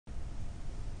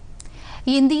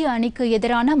இந்திய அணிக்கு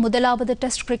எதிரான முதலாவது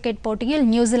டெஸ்ட் கிரிக்கெட் போட்டியில்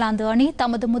நியூசிலாந்து அணி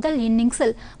தமது முதல்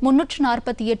இன்னிங்ஸில்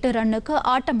 348 ரன்னுக்கு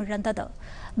ஆட்டமிழந்தது.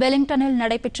 வெலிங்டனில்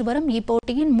நடைபெற்று வரும்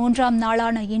இப்போட்டியின் 3ஆம்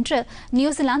நாளான இன்று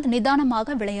நியூசிலாந்து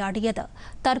நிதானமாக விளையாடியது.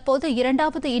 தற்போது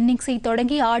இரண்டாவது இன்னிங்ஸை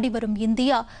தொடங்கி ஆடி வரும்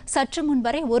இந்தியா சற்று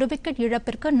முன்வரை ஒரு விக்கெட்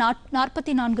இழப்பிற்கு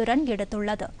 44 ரன்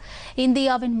எடுத்துள்ளது.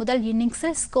 இந்தியாவின் முதல்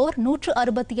இன்னிங்ஸில் ஸ்கோர்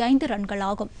 165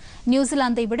 ரன்களாகும்.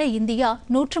 நியூசிலாந்தை விட இந்தியா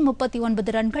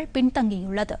 139 ரன்கள்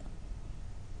பின்தங்கியுள்ளது.